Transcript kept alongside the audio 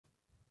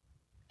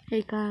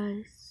Hey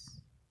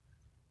guys,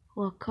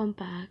 welcome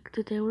back.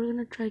 Today we're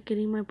gonna try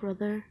getting my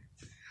brother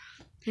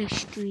his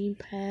stream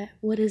pet.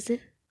 What is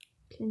it?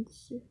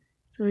 Kinsu.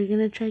 So we're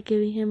gonna try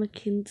giving him a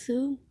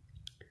Kinsu.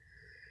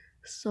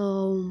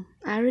 So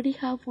I already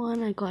have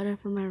one. I got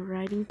it from my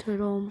riding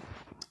turtle.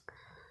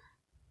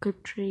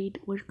 Good trade.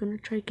 We're gonna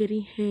try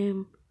getting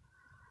him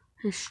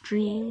his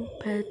stream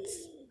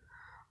pets.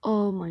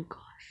 Oh my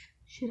gosh.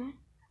 Should I?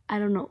 I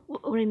don't know.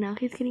 Right now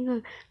he's getting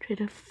a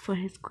trade for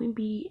his queen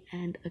bee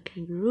and a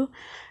kangaroo.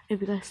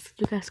 If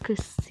you guys could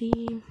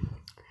see,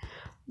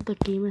 the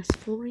game is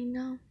full right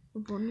now.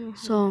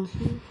 So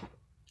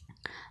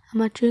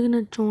I'm actually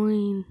gonna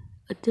join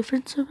a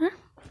different server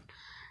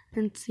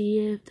and see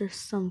if there's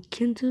some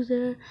Kinzu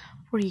there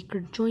where he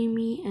could join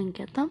me and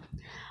get them.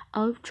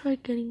 I'll try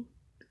getting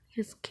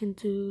his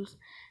Kinzu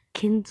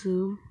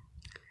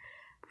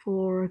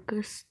for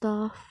good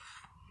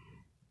stuff.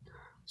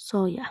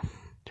 So yeah.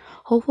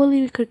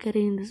 Hopefully we could get it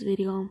in this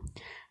video.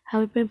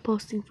 Haven't been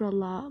posting for a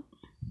lot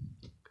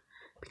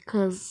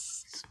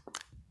because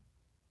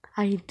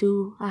I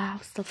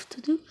have stuff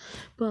to do,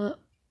 but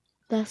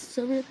that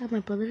server that my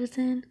brother is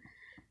in,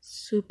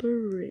 super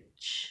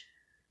rich.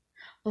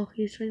 Oh,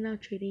 he's right now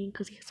trading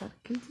because he has a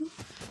Kinzu,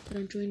 but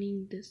I'm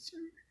joining this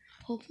server.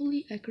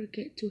 Hopefully I could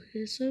get to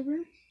his server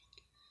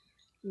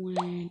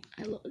when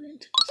I load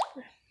into the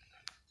server.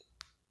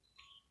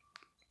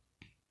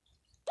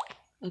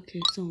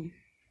 Okay, so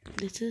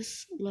this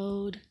is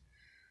load.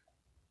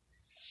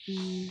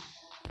 Okay,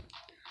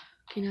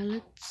 now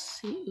let's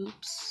see.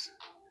 Oops.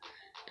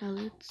 Now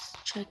let's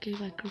check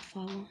if I can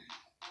follow him.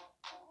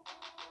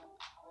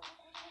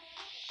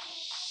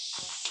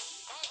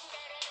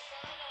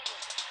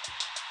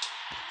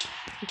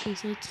 Okay,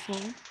 so it's full.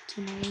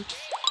 So now let's.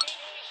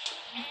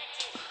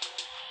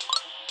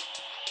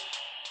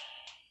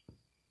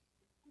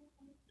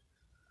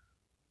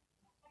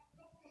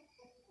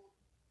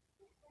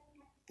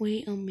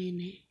 Wait a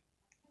minute.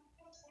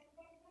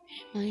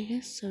 Am I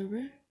his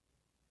server?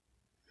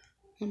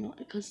 Oh no,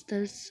 because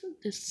there's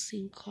this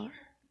same car.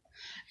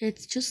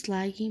 It's just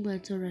lagging, but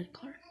it's a red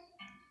car.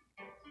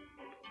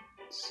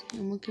 So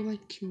I'm gonna get my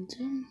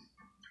Kinzu.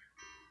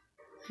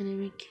 I need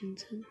my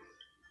Kinzu.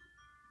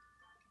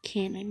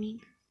 I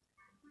mean.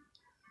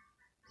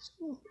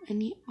 So,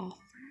 any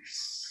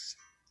offers?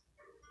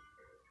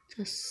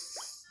 Just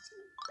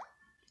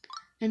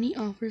any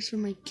offers for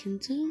my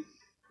Kinzu?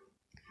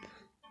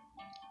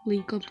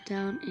 Link up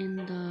down in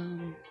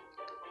the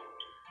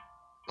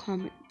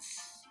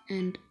comments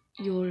and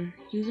your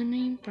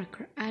username so I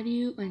could add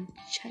you and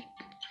check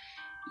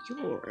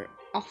your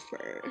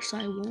offer. So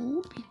I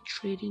won't be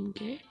trading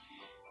it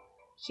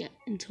yet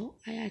until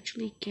I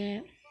actually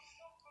get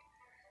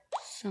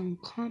some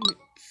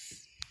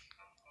comments.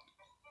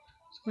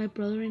 So my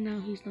brother right now,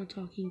 he's not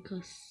talking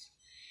because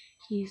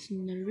he's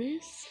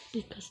nervous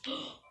because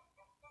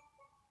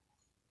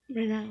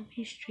right now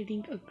he's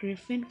trading a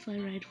Griffin fly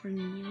ride for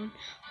Neon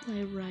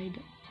fly ride.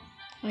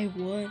 I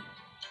would.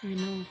 I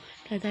know.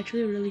 That's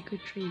actually a really good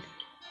trade.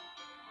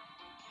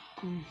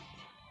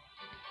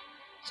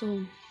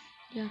 So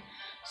yeah.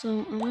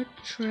 So I'm gonna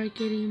try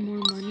getting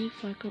more money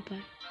if I could buy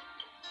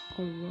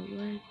a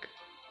Rolex.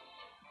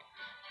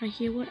 Right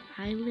here where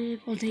I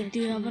live. Oh, do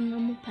you have a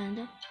normal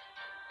panda?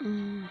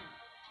 I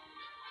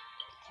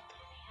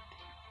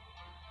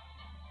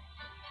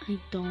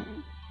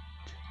don't.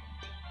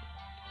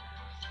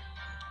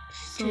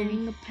 So,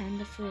 trading a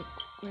panda for a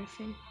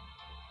Griffin.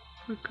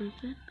 For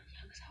Griffin?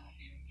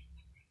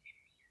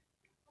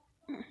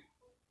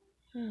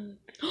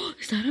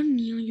 Is that a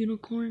neon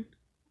unicorn?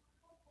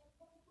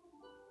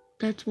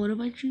 That's one of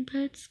my dream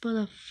pets, but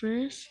the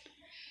first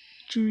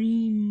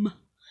dream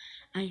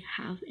I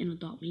have in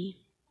Adopt Me,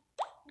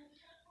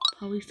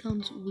 probably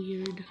sounds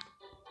weird,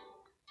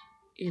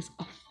 is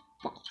a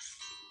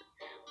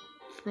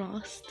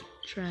frost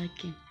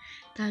dragon.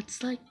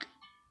 That's like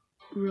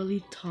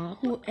really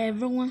top.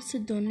 Whoever wants to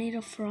donate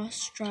a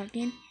frost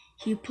dragon,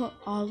 you put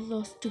all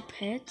those two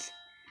pets.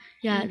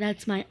 Yeah,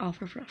 that's my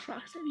offer for a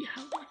frost if you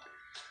have one.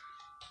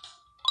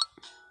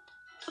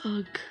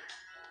 Ugh.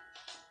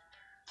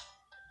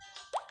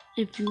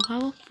 If you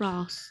have a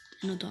frost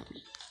in Adopt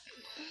Me,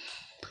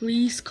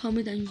 please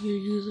comment down your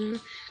user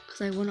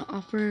because I want to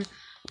offer.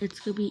 It's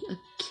gonna be a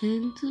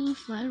Kinzu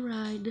fly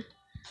ride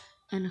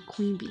and a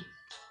queen bee.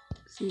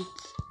 See,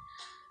 it's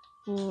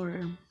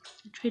for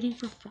trading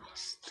for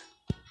frost.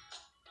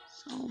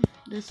 So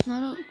that's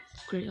not a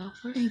great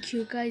offer. And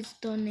you guys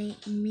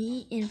donate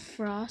me in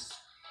frost,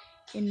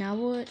 and I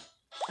would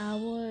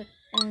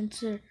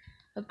answer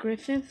a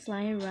Griffin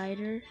fly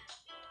rider,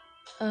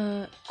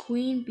 a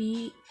queen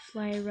bee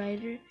fly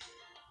rider,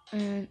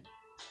 and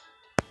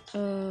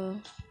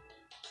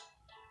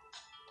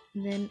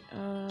then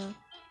a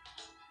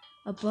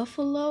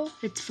buffalo.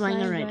 It's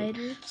flying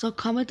already. So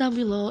comment down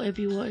below if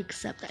you will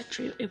accept that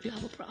trade if you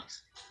have a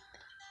frost.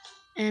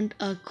 And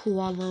a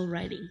koala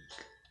riding.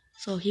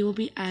 So he will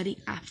be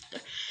adding after.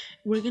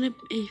 We're gonna,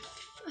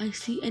 if I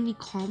see any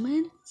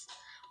comments,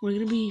 we're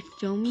gonna be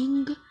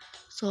filming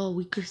so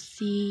we could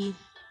see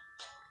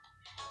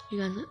You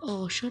guys like,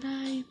 oh, should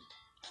I?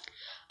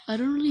 I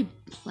don't really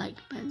like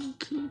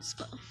bandicoots,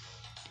 but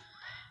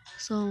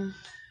so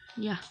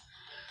yeah.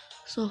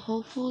 So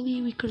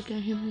hopefully we could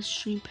get him his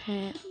dream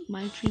pet.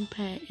 My dream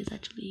pet is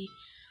actually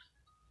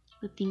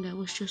the thing I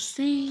was just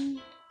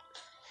saying.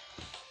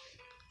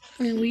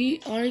 And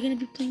we are gonna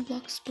be playing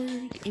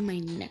Bloxburg in my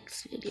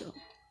next video.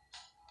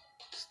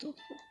 Still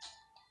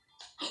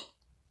full.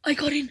 I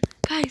got in!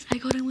 Guys, I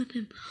got in with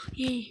him.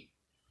 Yay.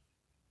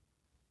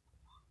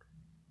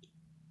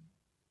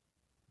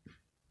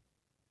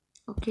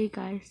 Okay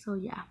guys, so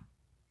yeah.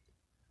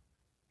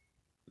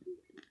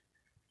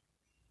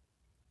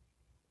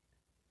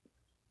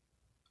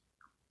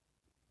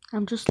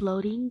 I'm just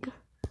loading.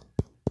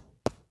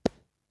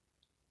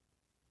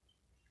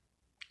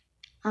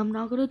 I'm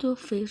not gonna do a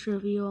face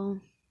reveal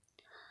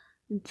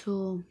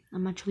until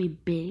I'm actually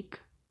big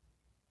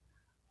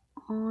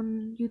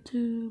on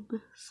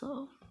YouTube.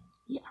 So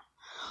yeah.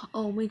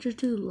 Oh, make sure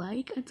to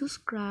like and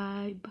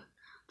subscribe.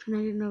 Turn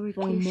on your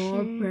notification.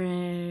 For more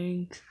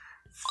pranks.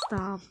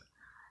 Stop.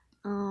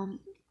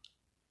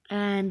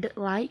 And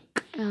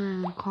like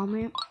and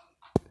comment.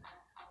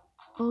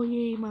 Oh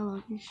yay, my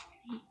login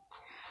streak.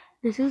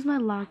 This is my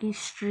login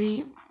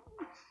streak.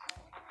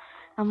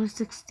 I'm on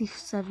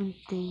 67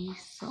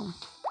 days, so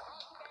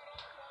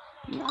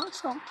yeah,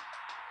 so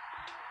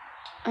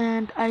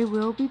and I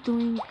will be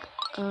doing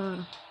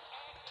a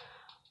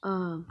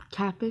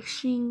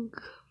catfishing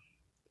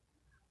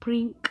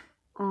prank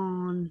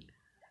on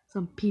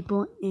some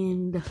people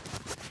in the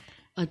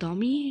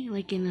Adomi,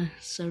 like in a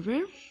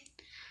server.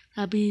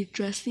 I'll be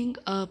dressing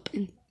up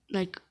in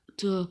like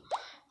to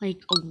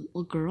like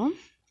a girl,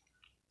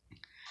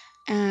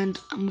 and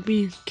I'm gonna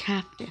be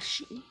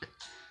catfishing.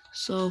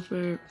 So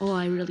for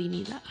I really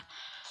need that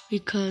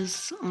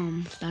because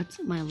that's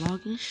my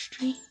login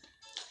streak,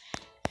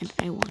 and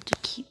I want to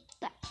keep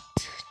that.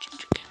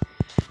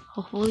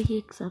 Hopefully he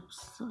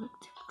accepts. So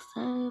let's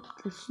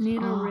accept. Let's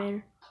need a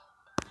rare.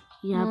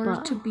 Yeah, in order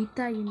but to beat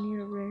that, you need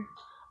a rare.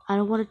 I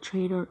don't want to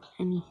trade or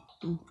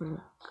anything for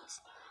that because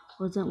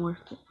it wasn't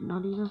worth it.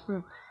 Not even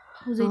for.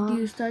 Jose, do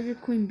you start your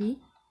queen bee?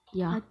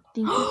 Yeah. I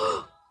think.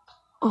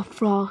 Oh,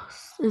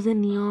 Frost is a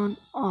neon.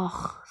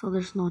 Oh, so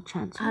there's no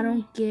chance. I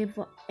don't give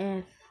a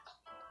F.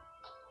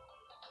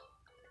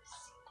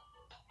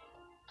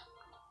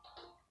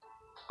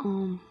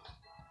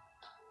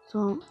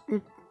 So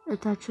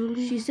it's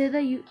actually. She said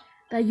that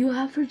you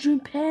have her dream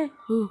pet.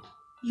 Who?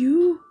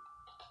 You.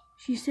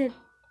 She said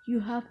you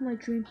have my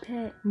dream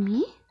pet.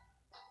 Me?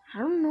 I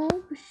don't know,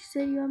 but she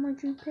said you have my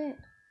dream pet.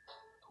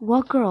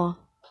 What girl?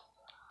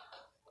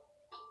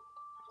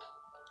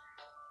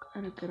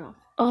 Gotta get off.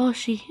 Oh,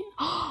 she.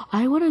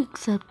 I would have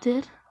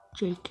accepted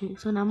JK.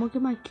 So now I'm gonna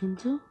get my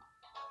Kinzu.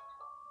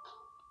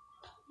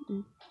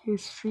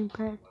 His stream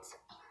pets.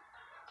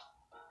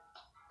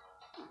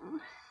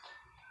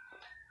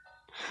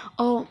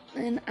 Oh,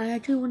 and I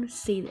actually want to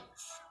say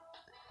this.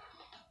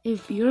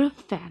 If you're a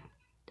fan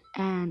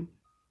and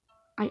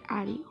I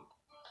add you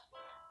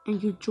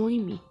and you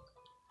join me,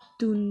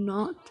 do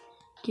not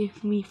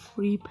give me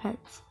free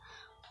pets.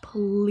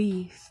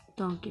 Please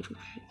don't give me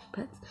free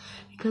pets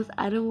because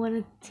I don't want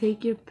to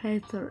take your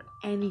pets or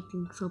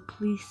anything. So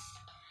please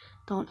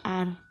don't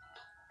add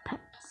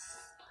pets.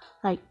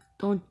 Like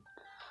don't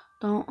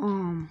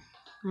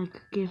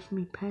like give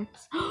me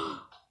pets.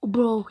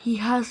 Bro, she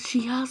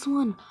has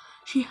one.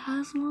 She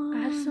has one.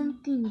 Add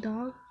something,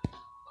 dog.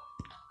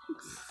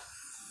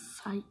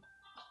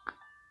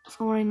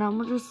 So right now I'm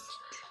gonna just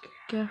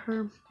get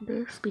her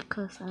this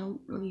because I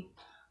don't really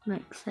want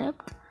to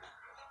accept.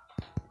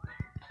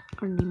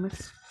 Her name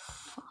is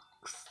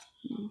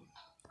Foxy.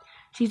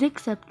 She's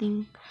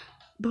accepting.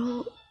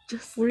 Bro,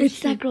 just it's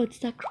that girl.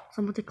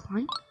 Someone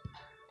decline.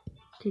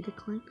 Okay,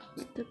 decline.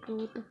 It's the girl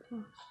with the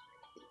floss.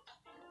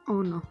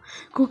 Oh no.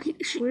 Cookie,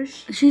 where's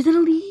she? She's gonna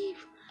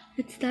leave.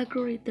 It's that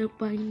girl right there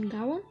behind me.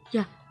 That one?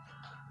 Yeah.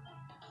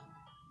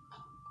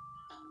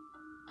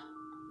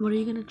 What are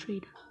you gonna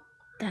trade?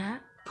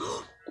 That?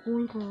 Oh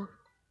my god.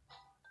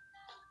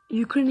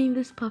 You could name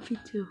this Puffy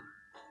too.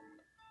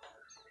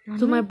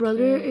 So my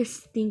brother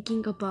is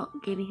thinking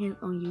about getting him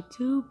on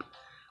YouTube.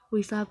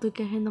 We still have to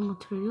get him the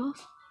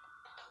materials.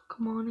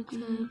 Come on,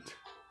 accept.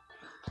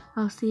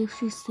 I'll see if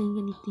she's saying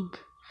anything.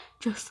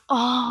 Just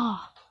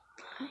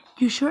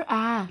you sure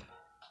add.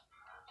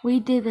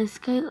 Wait, did this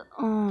guy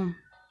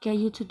get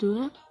you to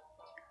do it?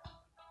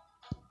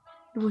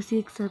 Was he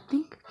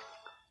accepting?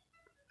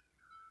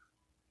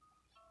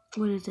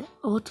 What is it?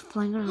 Oh, it's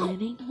flying or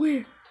riding.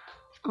 Where?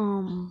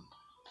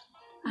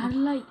 I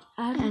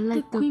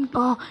like the queen.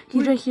 Oh,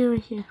 he's right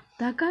here.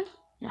 That guy?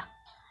 Yeah.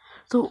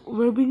 So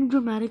we're being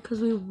dramatic because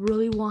we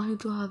really want him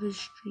to have his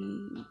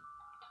stream.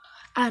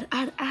 Add.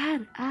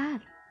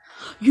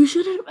 You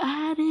should have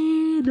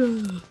added.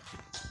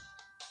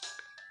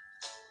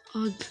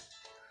 Ugh.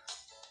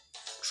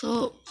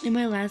 So in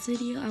my last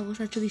video, I was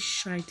actually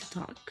shy to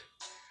talk.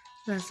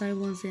 Last I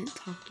wasn't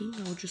talking,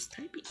 I was just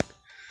typing.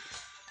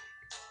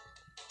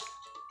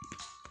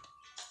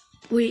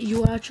 Wait,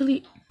 you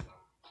actually...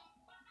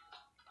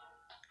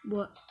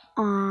 What?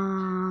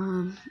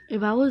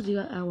 If I was you,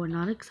 I would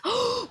not.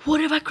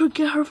 What if I could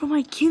get her for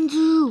my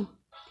Kinzu?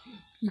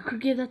 You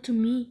could give that to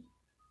me.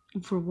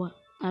 For what?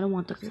 I don't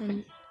want the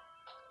griffin.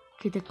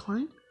 Okay,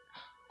 decline.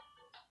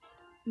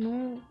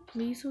 No,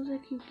 please, Jose,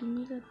 you give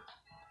me that.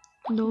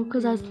 No,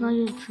 because that's not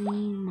your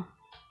dream.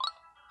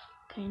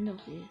 Kind of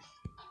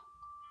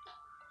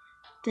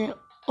is.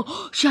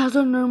 Oh, she has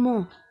a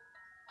normal.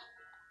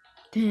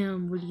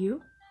 Damn, would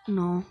you?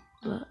 No,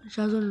 but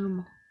she has a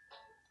normal.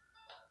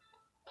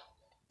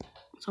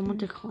 Someone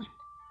decline.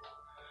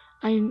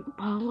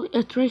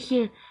 It's right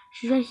here.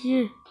 She's right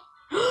here.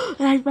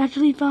 I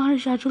actually found her.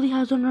 She actually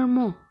has a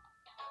normal.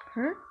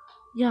 Her?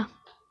 Yeah.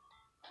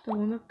 The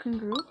one that can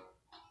grow?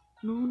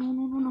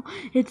 No.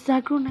 It's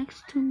that girl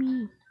next to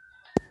me.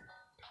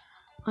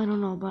 I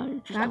don't know,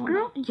 but just that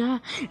girl? Yeah,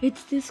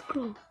 it's this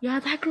girl. Yeah,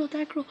 that girl.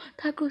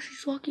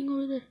 She's walking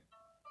over there.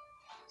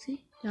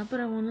 See? Yeah, but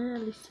I wanted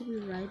at least to be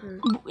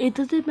rider. It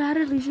doesn't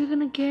matter. At least you're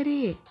gonna get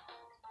it.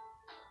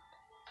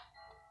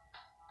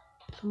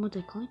 Someone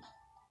decline?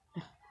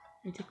 Yeah,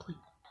 I decline.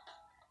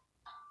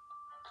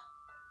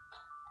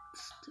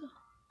 Still.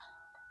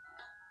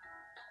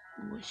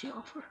 What she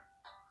offer?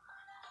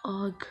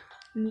 Ugh.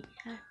 Meat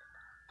hat.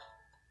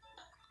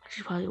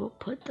 She probably will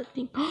put the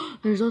thing.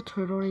 There's a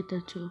turtle right there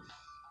too.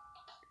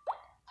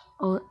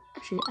 Oh,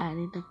 she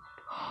added the.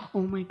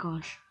 Oh my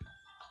gosh.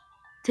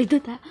 Take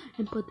that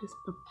and put this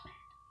up.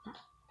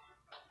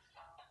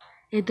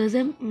 It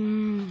doesn't.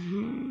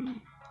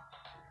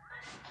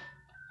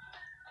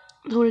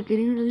 So we're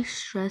getting really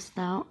stressed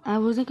out. I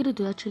wasn't gonna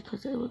do that trick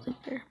because it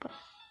wasn't fair, but.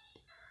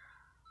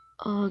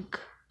 Ugh.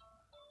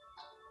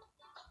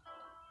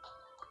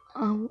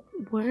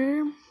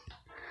 Where?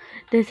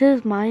 This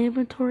is my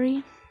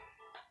inventory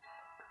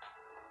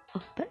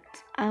of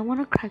pets. I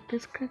want to crack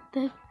this crack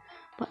deck,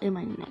 but in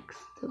my next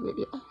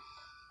video.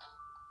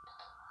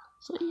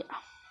 So yeah,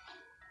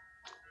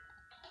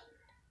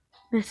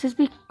 this is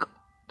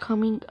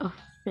becoming a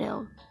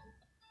fail.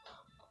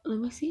 Let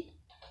me see.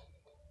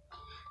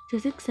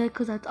 Just accept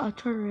because that's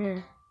ultra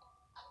rare.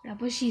 Yeah,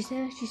 but she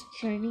said she's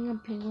training a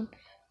penguin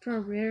for a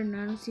rare, and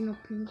I don't see no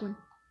penguin.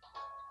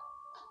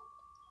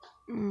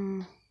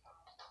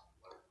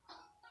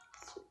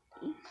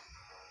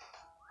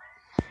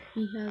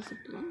 He has a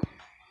blue.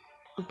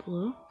 A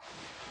blue?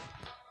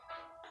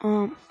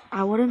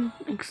 I wouldn't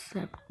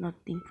accept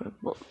nothing for a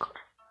blue card.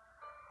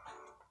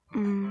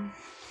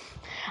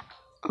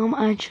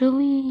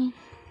 Actually,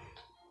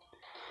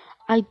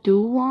 I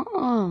do want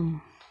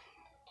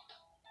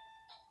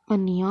a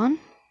neon.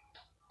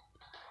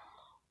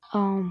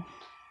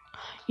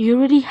 You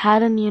already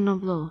had a neon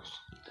of those.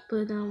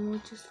 But that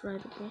one just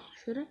rideable.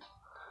 Should I?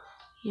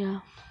 Yeah.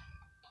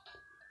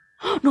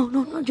 No,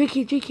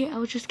 JK, I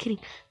was just kidding.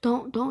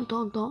 Don't.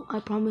 I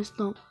promise,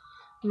 don't.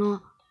 No,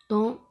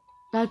 don't.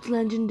 That's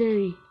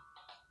legendary.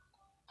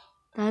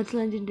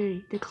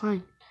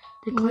 Decline.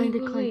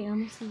 Wait,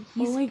 I'm saying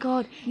Oh my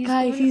god,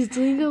 guys, he's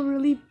doing a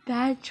really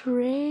bad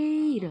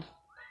trade.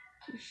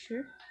 You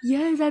sure?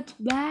 Yes, that's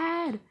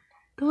bad.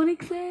 Don't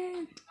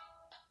accept.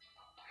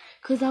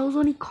 Cause that was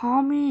only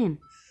common.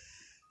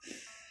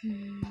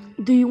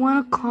 Do you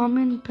want a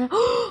common pet?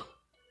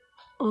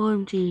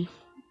 OMG.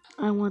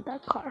 I want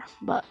that car,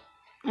 but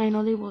I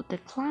know they will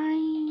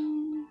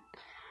decline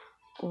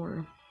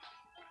or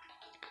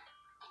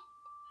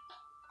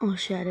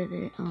she added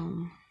it.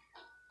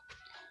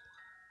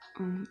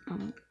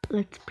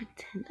 Let's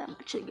pretend I'm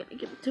actually gonna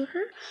give it to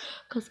her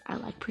because I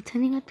like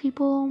pretending at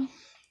people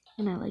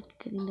and I like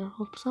getting their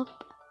hopes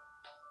up.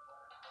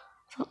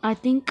 So I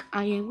think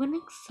I am gonna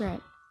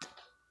accept.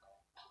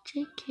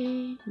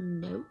 JK,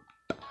 nope,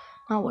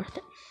 not worth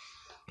it.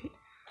 Okay,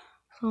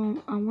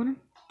 so I wanna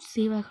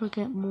see if I could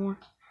get more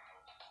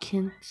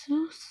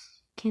Kinzus,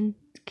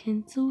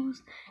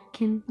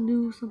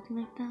 something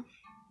like that.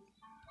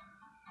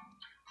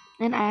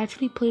 And I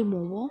actually play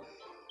mobile,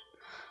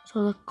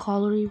 so the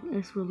quality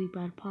is really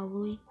bad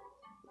probably.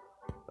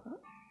 But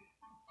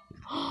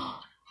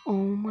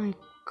oh my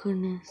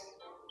goodness,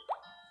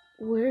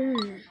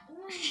 Where?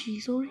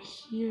 She's over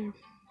here.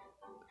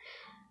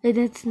 And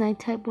it's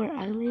nighttime where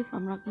I live.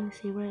 I'm not gonna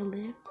say where I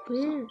live.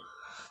 Where?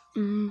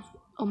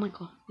 Oh my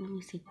god, let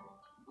me see.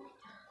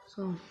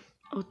 So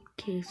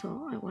okay,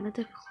 so I wanna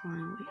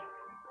decline. Wait,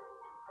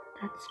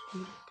 that's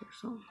me there.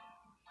 So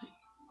wait,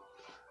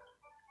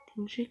 I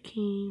think she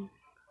came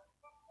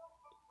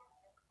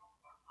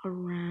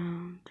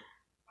around.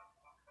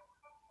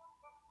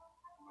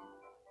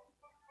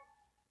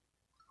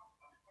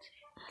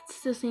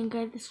 That's the same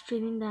guy that's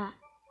trading that.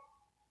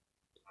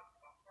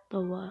 The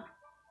what?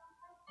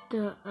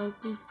 The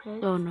ugly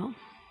pet. Oh no.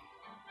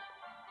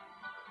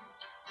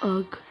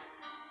 Ugh.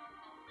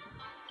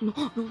 No.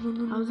 I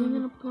wasn't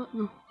gonna put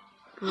no.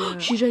 Yeah.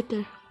 She's right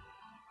there.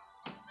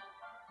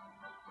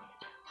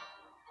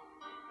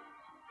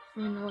 I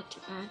know what to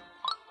add.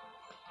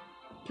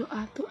 You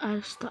have to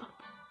add stuff.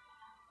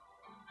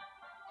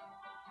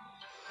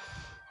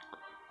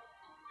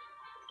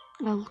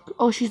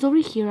 Oh, she's over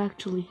here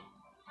actually.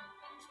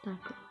 It's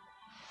that girl.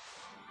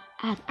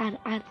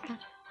 Add.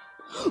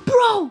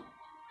 Bro!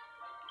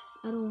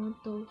 I don't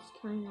want those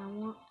kind.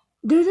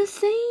 They're the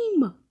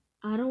same.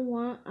 I don't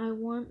want a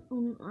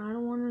normal.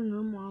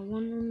 I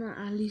want an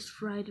Alice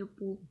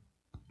Riderable.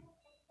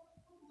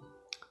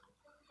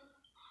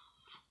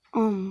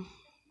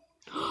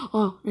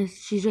 Oh,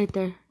 she's right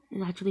there.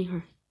 It's actually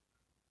her.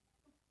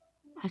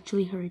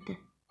 Actually her right there.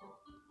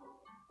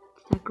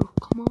 It's that girl.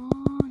 Come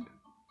on.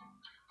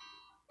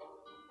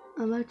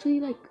 I'm actually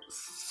like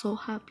so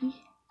happy.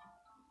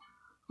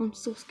 I'm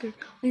so scared.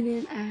 And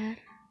then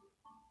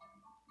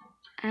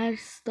add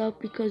stuff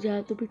because you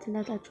have to pretend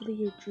that's actually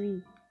your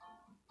dream.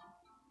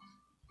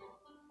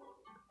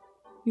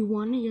 You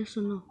want it, yes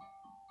or no?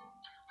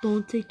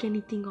 Don't take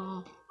anything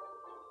off.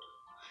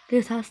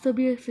 This has to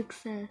be a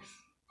success.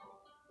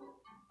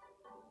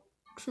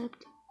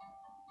 Accept.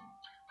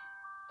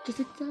 Just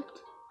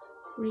accept.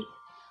 Wait.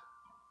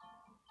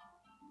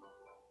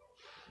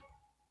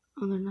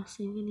 Oh, they're not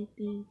saying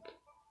anything.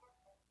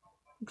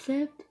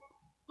 Accept.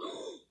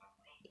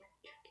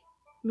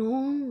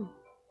 No.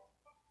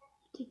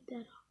 Take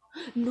that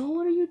off. No,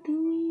 what are you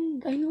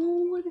doing? I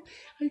know what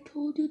I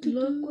told you to do.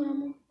 Look what I'm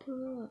gonna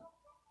put.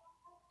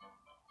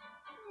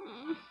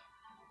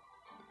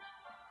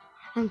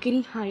 I'm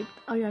getting hyped.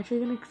 Are you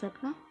actually gonna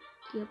accept now?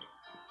 Yep.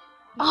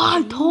 Oh,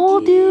 I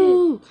told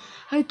you!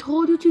 I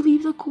told you to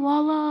leave the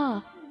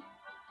koala.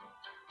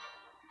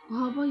 Well,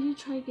 how about you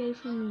try to get it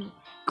from me?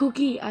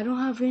 Cookie, I don't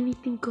have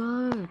anything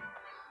good.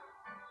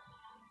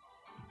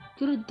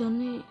 Could have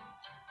done it.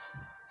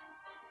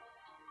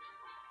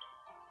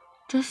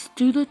 Just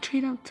do the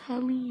trade I'm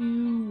telling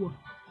you.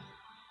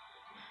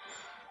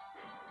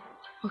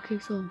 Okay,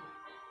 so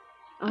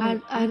I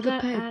add the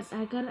pets.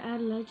 I gotta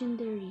add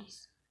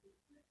legendaries.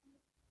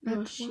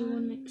 No, she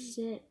won't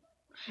accept.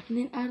 And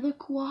then add the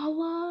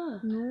koala.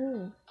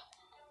 No.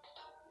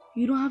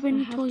 You don't have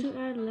any toys. I have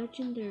to add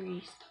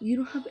legendaries. You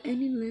don't have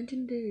any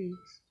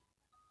legendaries.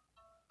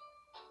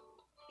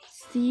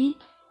 See?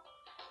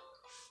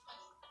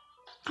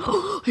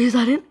 Is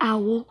that an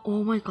owl?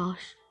 Oh my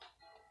gosh.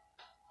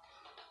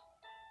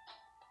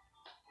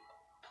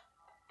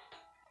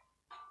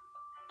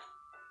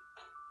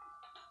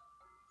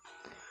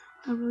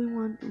 I really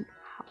want an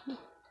owl.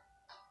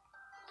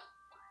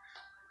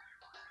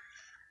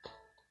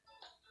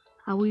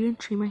 I will even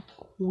train my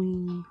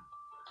queen.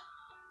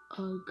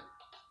 Ugh.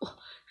 Oh,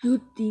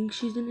 you think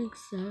she's gonna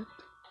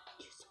accept?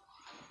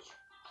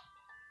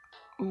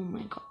 Oh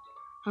my god.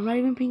 I'm not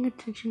even paying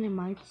attention in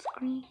my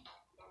screen.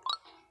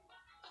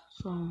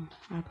 So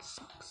that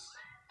sucks.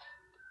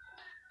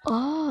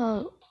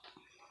 Oh.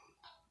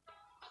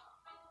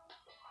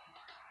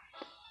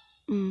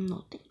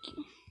 No thank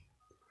you.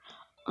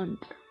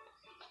 Under.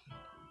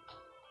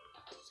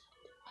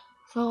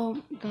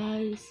 So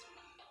guys,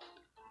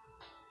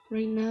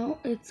 right now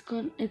it's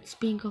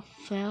being a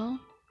fail.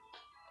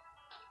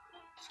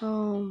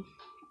 So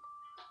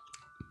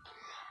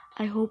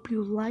I hope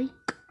you like.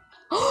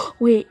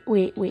 Wait a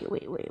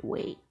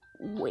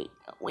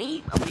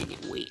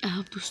minute, wait. I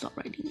have to stop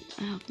writing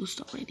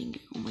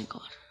it. Oh my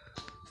god.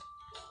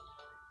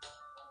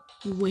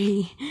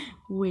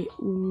 Wait,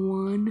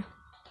 one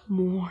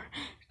more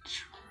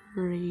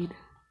trade.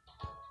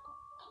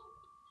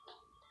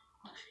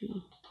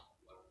 See.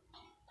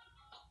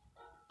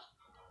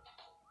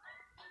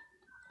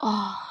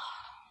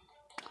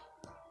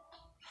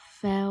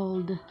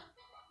 Failed.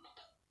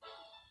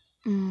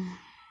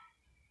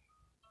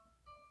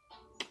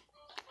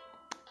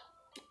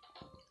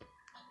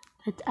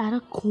 Let's add a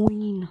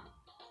coin.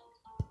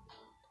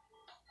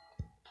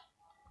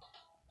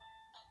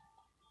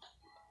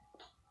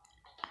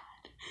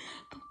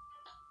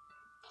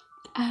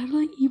 Add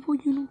the evil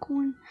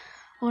unicorn.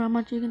 Or I'm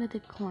actually gonna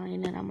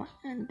decline and I'm gonna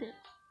end it.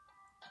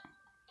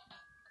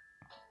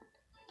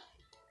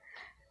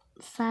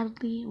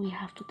 Sadly, we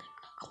have to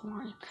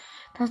decline.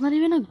 That's not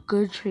even a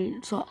good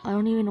trade, so I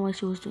don't even know why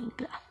she was doing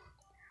that.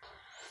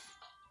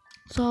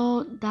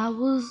 So that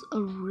was a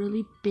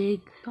really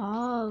big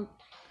failed.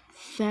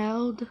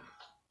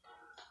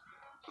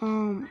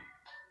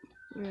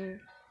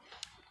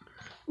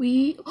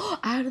 We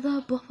add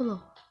the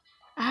buffalo.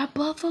 Add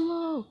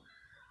buffalo.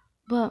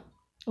 But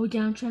oh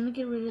yeah, I'm trying to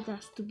get rid of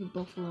that stupid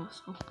buffalo.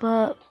 So.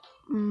 But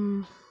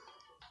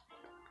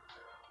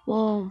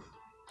well,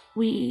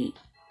 we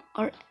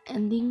are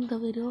ending the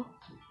video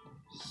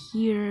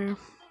here.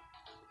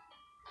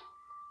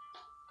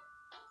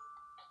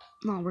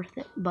 Not worth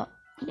it, but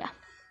yeah.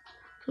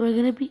 So we're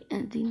gonna be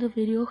ending the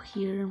video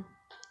here.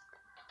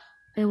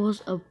 It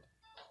was a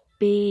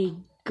big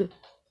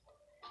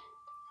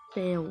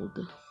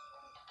failed.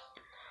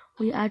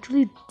 We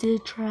actually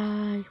did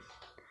try.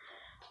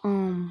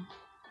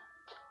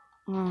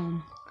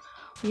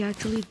 We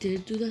actually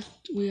did do that.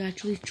 We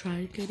actually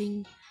tried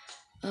getting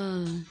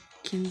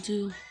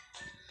Kinzu,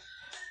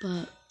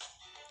 but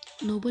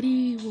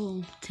nobody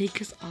will take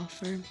his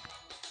offer.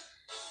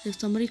 If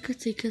somebody could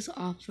take his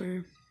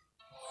offer,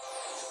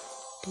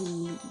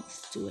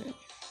 please do it.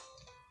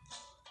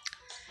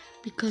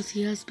 Because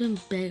he has been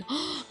begging.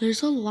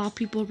 There's a lot of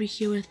people over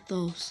here with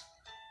those.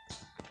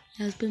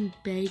 He has been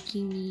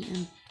begging me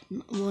and,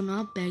 well,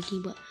 not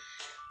begging, but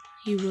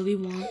He really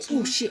wants Oh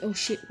one. shit, oh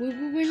shit. Wait,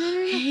 no.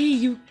 Hey,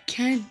 you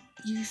can't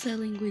use that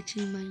language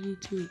in my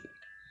YouTube.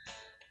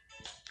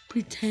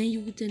 Pretend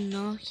you did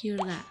not hear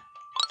that.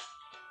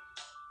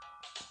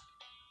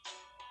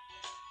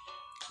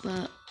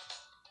 But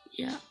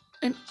yeah,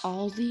 an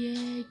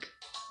Aussie egg,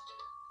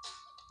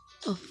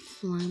 a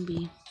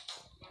Flamby.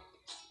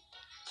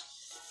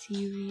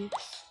 Serious.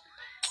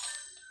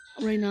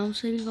 Right now I'm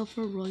saving up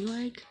for a royal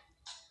egg.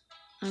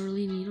 I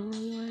really need a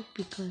royal egg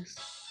because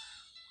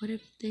what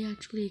if they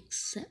actually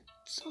accept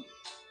some?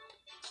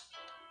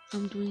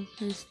 I'm doing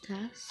his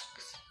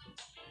tasks.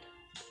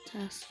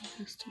 Tasks he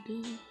has to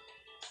do.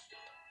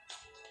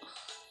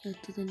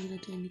 That doesn't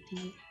need to do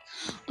anything.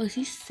 Oh, is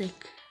he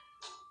sick?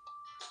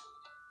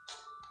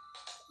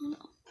 No.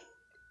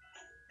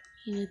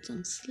 He needs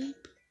some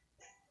sleep.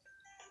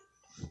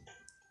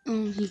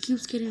 He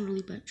keeps getting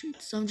really bad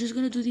treats. So I'm just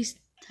gonna do these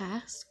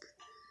tasks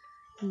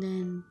and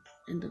then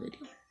end the video.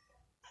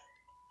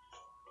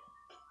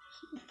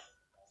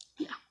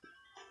 Yeah.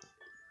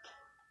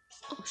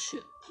 Oh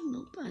shit.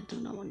 Nope, I do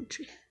not want to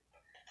treat.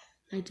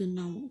 I do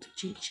not want to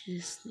change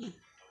his name.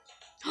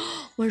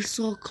 We're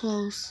so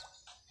close.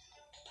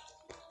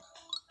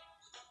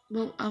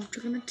 Well, I'm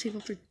just gonna take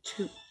off for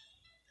two.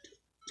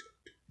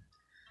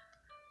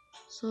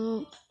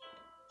 So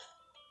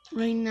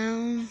right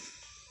now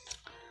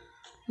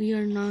we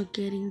are not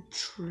getting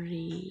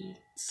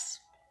trades,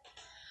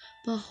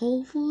 but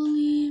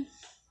hopefully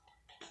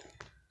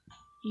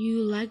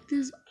you like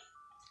this.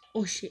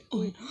 Oh shit!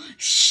 Oh,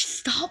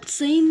 stop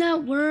saying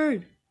that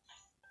word.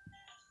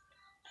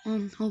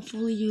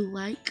 Hopefully you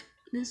like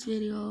this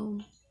video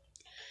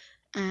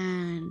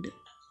and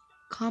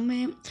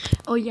comment.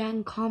 Oh yeah,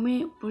 and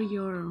comment for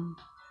your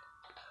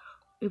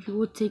if you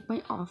would take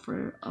my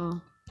offer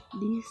of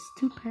these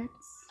two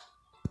pets,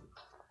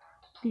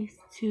 these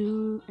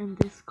two, and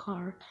this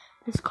car.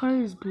 This car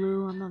is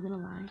blue. I'm not gonna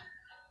lie.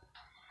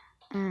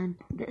 And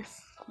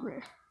this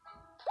rare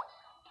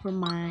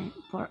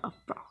for a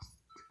frost.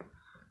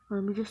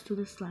 Let me just do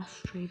this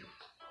last trade.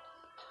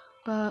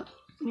 But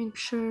make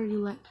sure you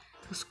like,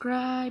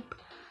 subscribe,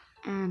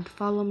 and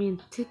follow me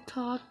on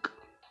TikTok.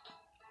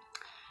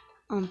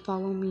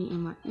 Follow me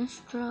in my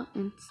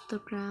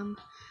Instagram,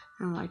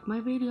 and like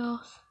my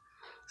videos.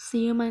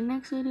 See you in my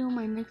next video.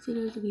 My next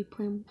video is to be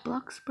playing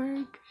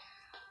Bloxburg.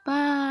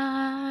 Bye.